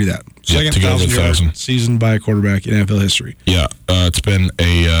to ever do that. Second 1,000 season by a quarterback in NFL history. Yeah, it's been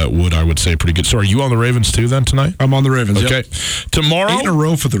I would say, pretty good. So are you on the Ravens too then tonight? I'm on the Ravens, okay. Yep. Tomorrow. 8 in a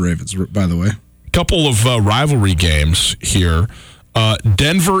row for the Ravens, by the way. Couple of rivalry games here.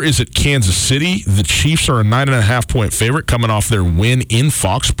 Denver is at Kansas City. The Chiefs are a 9.5-point favorite coming off their win in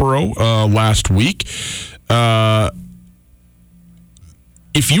Foxborough last week.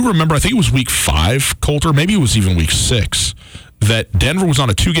 If you remember, I think it was week 5, Coulter, maybe it was even week 6, that Denver was on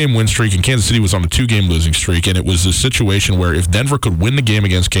a 2-game win streak and Kansas City was on a 2-game losing streak, and it was a situation where if Denver could win the game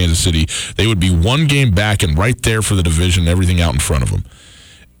against Kansas City, they would be 1 game back and right there for the division, everything out in front of them.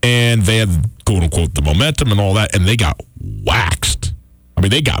 And they had, quote-unquote, the momentum and all that, and they got waxed. I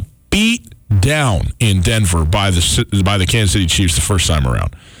mean, they got beat down in Denver by the Kansas City Chiefs the first time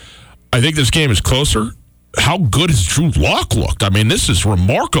around. I think this game is closer. How good has Drew Lock looked? I mean, this is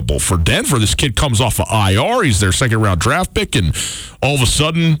remarkable for Denver. This kid comes off of IR. He's their second-round draft pick, and all of a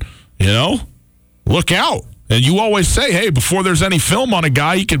sudden, look out. And you always say, hey, before there's any film on a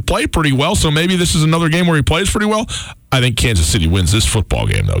guy, he can play pretty well, so maybe this is another game where he plays pretty well. I think Kansas City wins this football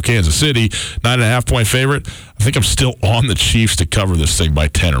game, though. Kansas City, 9.5-point favorite. I think I'm still on the Chiefs to cover this thing by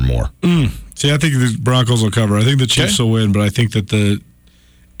 10 or more. See, I think the Broncos will cover. I think the Chiefs will win, but I think that the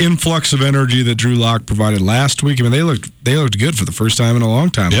influx of energy that Drew Lock provided last week, I mean, they looked good for the first time in a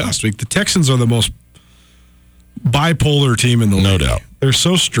long time last week. The Texans are the most bipolar team in the league. No doubt. They're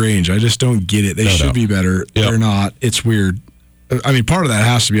so strange. I just don't get it. They should be better. Yep. They're not. It's weird. I mean, part of that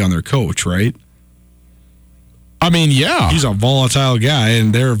has to be on their coach, right? I mean, yeah. He's a volatile guy,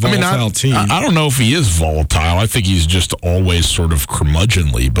 and they're a volatile team. I don't know if he is volatile. I think he's just always sort of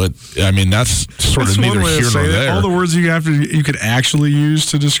curmudgeonly, but, I mean, that's neither here nor there. All the words you could actually use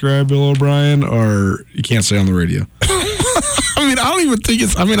to describe Bill O'Brien, or you can't say on the radio. I mean, I don't even think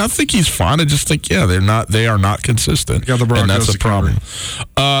I think he's fine. I just think, they are not consistent. Got the Broncos, and that's the problem.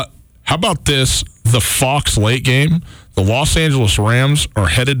 How about this? The Fox late game. The Los Angeles Rams are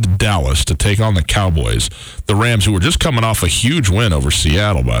headed to Dallas to take on the Cowboys. The Rams, who were just coming off a huge win over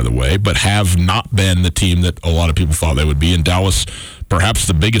Seattle, by the way, but have not been the team that a lot of people thought they would be. And Dallas, perhaps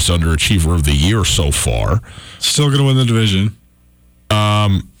the biggest underachiever of the year so far. Still going to win the division.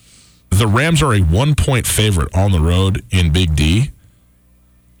 The Rams are a 1-point favorite on the road in Big D.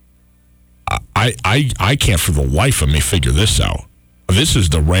 I can't for the life of me figure this out. This is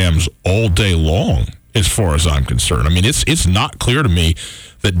the Rams all day long, as far as I'm concerned. I mean, it's not clear to me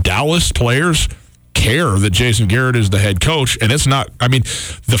that Dallas players care that Jason Garrett is the head coach, and it's not. I mean,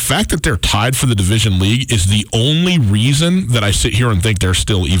 the fact that they're tied for the division league is the only reason that I sit here and think they're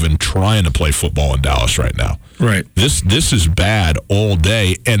still even trying to play football in Dallas right now. Right. This is bad all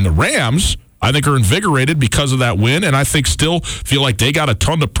day, and the Rams, I think, are invigorated because of that win, and I think still feel like they got a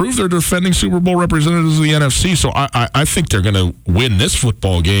ton to prove. They're defending Super Bowl representatives of the NFC, so I think they're going to win this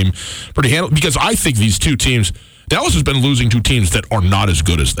football game pretty handily, because I think these two teams, Dallas has been losing to teams that are not as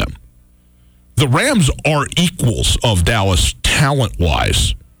good as them. The Rams are equals of Dallas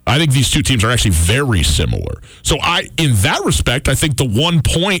talent-wise. I think these two teams are actually very similar. So in that respect, I think the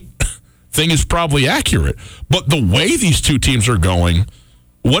 1-point thing is probably accurate. But the way these two teams are going,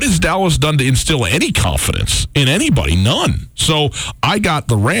 what has Dallas done to instill any confidence in anybody? None. So I got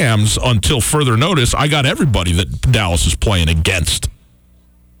the Rams until further notice. I got everybody that Dallas is playing against.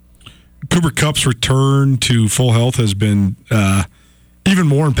 Cooper Kupp's return to full health has been even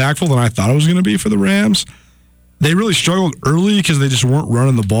more impactful than I thought it was going to be for the Rams. They really struggled early because they just weren't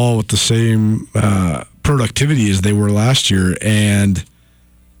running the ball with the same productivity as they were last year, and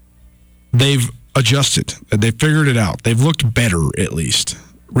they've adjusted. They figured it out. They've looked better, at least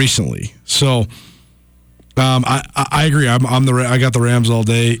recently. So I agree. I got the Rams all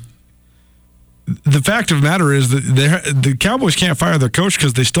day. The fact of the matter is that the Cowboys can't fire their coach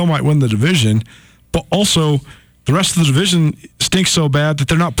because they still might win the division, but also the rest of the division stinks so bad that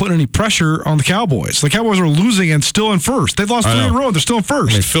they're not putting any pressure on the Cowboys. The Cowboys are losing and still in first. They've lost 3 in a row and they're still in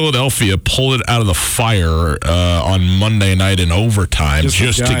first. I mean, Philadelphia pulled it out of the fire on Monday night in overtime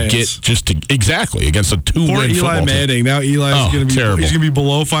just to exactly against a 2-win Poor football Eli Manning. team. Now Eli's going to be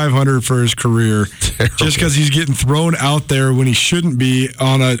below 500 for his career just because he's getting thrown out there when he shouldn't be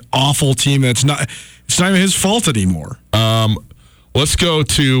on an awful team it's not even his fault anymore. Let's go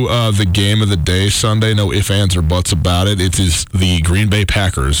to the game of the day Sunday. No ifs, ands, or buts about it. It is the Green Bay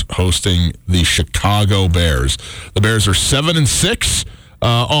Packers hosting the Chicago Bears. The Bears are 7-6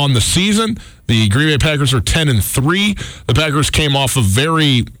 on the season. The Green Bay Packers are 10-3. The Packers came off a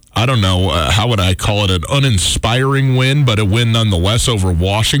very, I don't know, how would I call it, an uninspiring win, but a win nonetheless over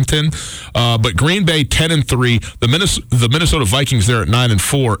Washington. But Green Bay 10-3, the Minnesota Vikings there at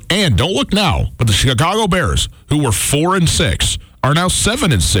 9-4, and don't look now, but the Chicago Bears, who were 4-6, are now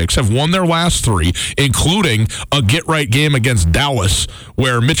 7-6, have won their last 3, including a get-right game against Dallas,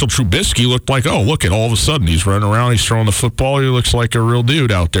 where Mitchell Trubisky looked like, oh, look at all of a sudden he's running around, he's throwing the football, he looks like a real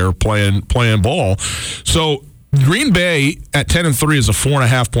dude out there playing ball. So Green Bay at 10-3 is a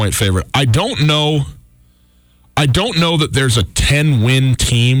 4.5-point favorite. I don't know that there's a 10-win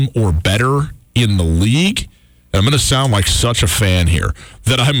team or better in the league. And I'm going to sound like such a fan here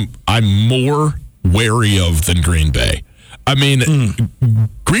that I'm more wary of than Green Bay. I mean,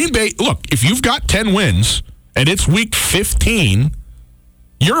 Green Bay, look, if you've got 10 wins and it's week 15,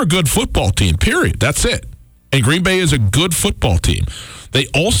 you're a good football team, period. That's it. And Green Bay is a good football team. They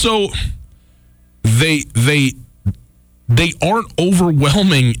also, they aren't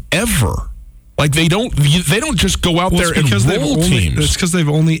overwhelming ever. Like, they don't just go out there and roll teams. It's because they've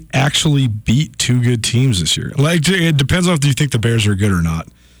only actually beat 2 good teams this year. Like, it depends on if you think the Bears are good or not.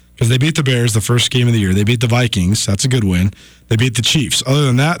 Because they beat the Bears the first game of the year. They beat the Vikings. That's a good win. They beat the Chiefs. Other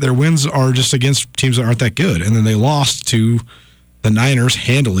than that, their wins are just against teams that aren't that good. And then they lost to the Niners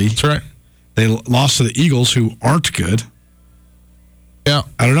handily. That's right. They lost to the Eagles, who aren't good. Yeah.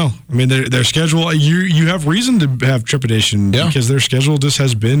 I don't know. I mean, their schedule, you have reason to have trepidation because their schedule just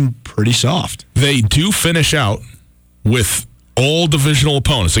has been pretty soft. They do finish out with all divisional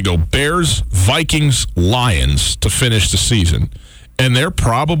opponents. They go Bears, Vikings, Lions to finish the season. And they're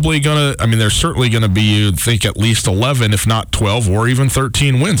probably going to, I mean, they're certainly going to be, you'd think, at least 11, if not 12, or even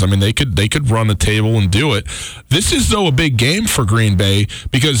 13 wins. I mean, they could run the table and do it. This is, though, a big game for Green Bay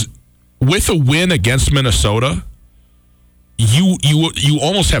because with a win against Minnesota, you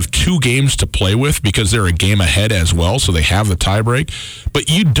almost have 2 games to play with because they're a game ahead as well, so they have the tiebreak. But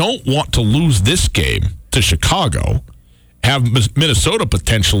you don't want to lose this game to Chicago, have Minnesota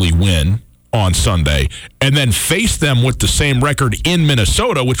potentially win on Sunday, and then face them with the same record in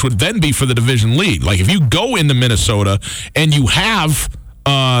Minnesota, which would then be for the division lead. Like, if you go into Minnesota and you have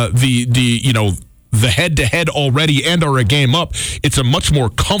the head-to-head already and are a game up, it's a much more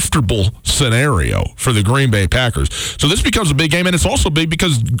comfortable scenario for the Green Bay Packers. So this becomes a big game, and it's also big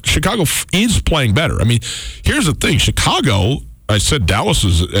because Chicago is playing better. I mean, here's the thing. Chicago, I said Dallas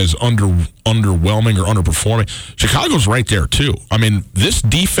is as underwhelming or underperforming. Chicago's right there, too. I mean, this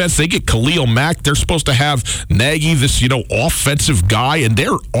defense, they get Khalil Mack. They're supposed to have Nagy, this, offensive guy, and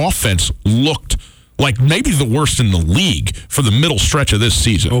their offense looked like maybe the worst in the league for the middle stretch of this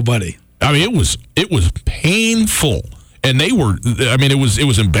season. Oh, buddy. I mean, it was painful, and it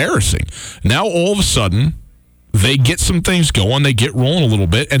was embarrassing. Now, all of a sudden, they get some things going. They get rolling a little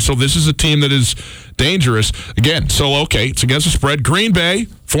bit, and so this is a team that is dangerous. Again, so, okay, it's against the spread. Green Bay,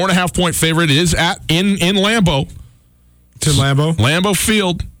 4.5-point favorite, is in Lambeau. It's in Lambeau? Lambeau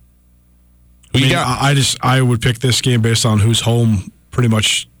Field. Who you got? I would pick this game based on who's home pretty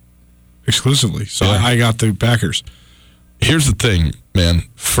much exclusively, so yeah. I got the Packers. Here's the thing, man.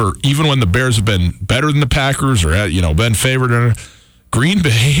 For even when the Bears have been better than the Packers or been favored, Green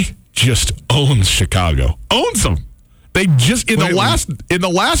Bay just owns Chicago. Owns them. They just in the last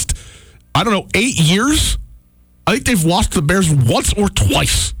I don't know 8 years, I think they've lost to the Bears once or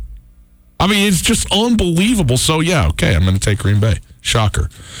twice. I mean, it's just unbelievable. So yeah, okay, I'm going to take Green Bay. Shocker.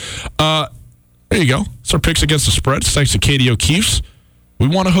 There you go. It's our picks against the spread. Thanks to Katie O'Keefe's. We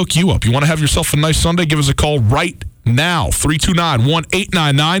want to hook you up. You want to have yourself a nice Sunday? Give us a call right now.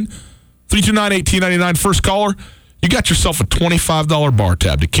 329-1899. 329-1899. First caller, you got yourself a $25 bar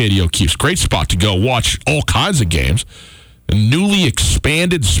tab to Katie O'Keefe's. Great spot to go watch all kinds of games. A newly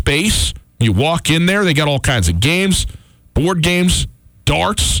expanded space. You walk in there, they got all kinds of games, board games,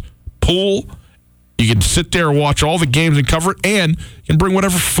 darts, pool. You can sit there and watch all the games and cover it, and you can bring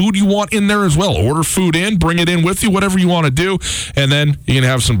whatever food you want in there as well. Order food in, bring it in with you, whatever you want to do, and then you can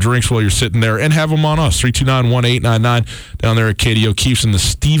have some drinks while you're sitting there and have them on us. 329-1899 down there at Katie O'Keefe's in the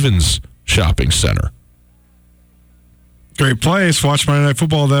Stevens Shopping Center. Great place. Watched Monday Night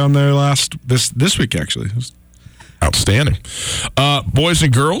Football down there this week, actually. Outstanding. Boys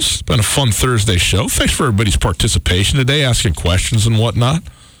and girls, it's been a fun Thursday show. Thanks for everybody's participation today, asking questions and whatnot.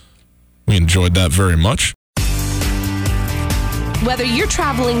 We enjoyed that very much. Whether you're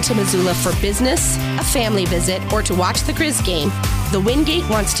traveling to Missoula for business, a family visit, or to watch the Grizz game, the Wingate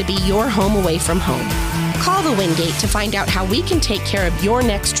wants to be your home away from home. Call the Wingate to find out how we can take care of your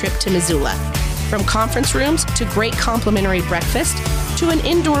next trip to Missoula. From conference rooms to great complimentary breakfast to an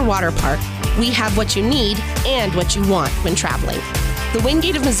indoor water park, we have what you need and what you want when traveling. The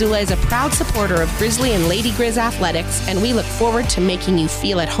Wingate of Missoula is a proud supporter of Grizzly and Lady Grizz athletics, and we look forward to making you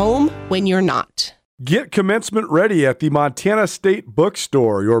feel at home when you're not. Get commencement ready at the Montana State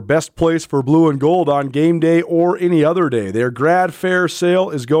Bookstore, your best place for blue and gold on game day or any other day. Their grad fair sale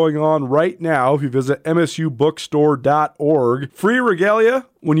is going on right now if you visit msubookstore.org. Free regalia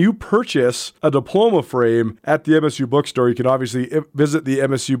when you purchase a diploma frame at the MSU Bookstore. You can obviously visit the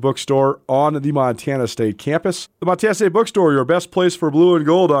MSU Bookstore on the Montana State campus. The Montana State Bookstore, your best place for blue and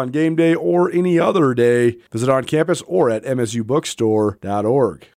gold on game day or any other day. Visit on campus or at msubookstore.org.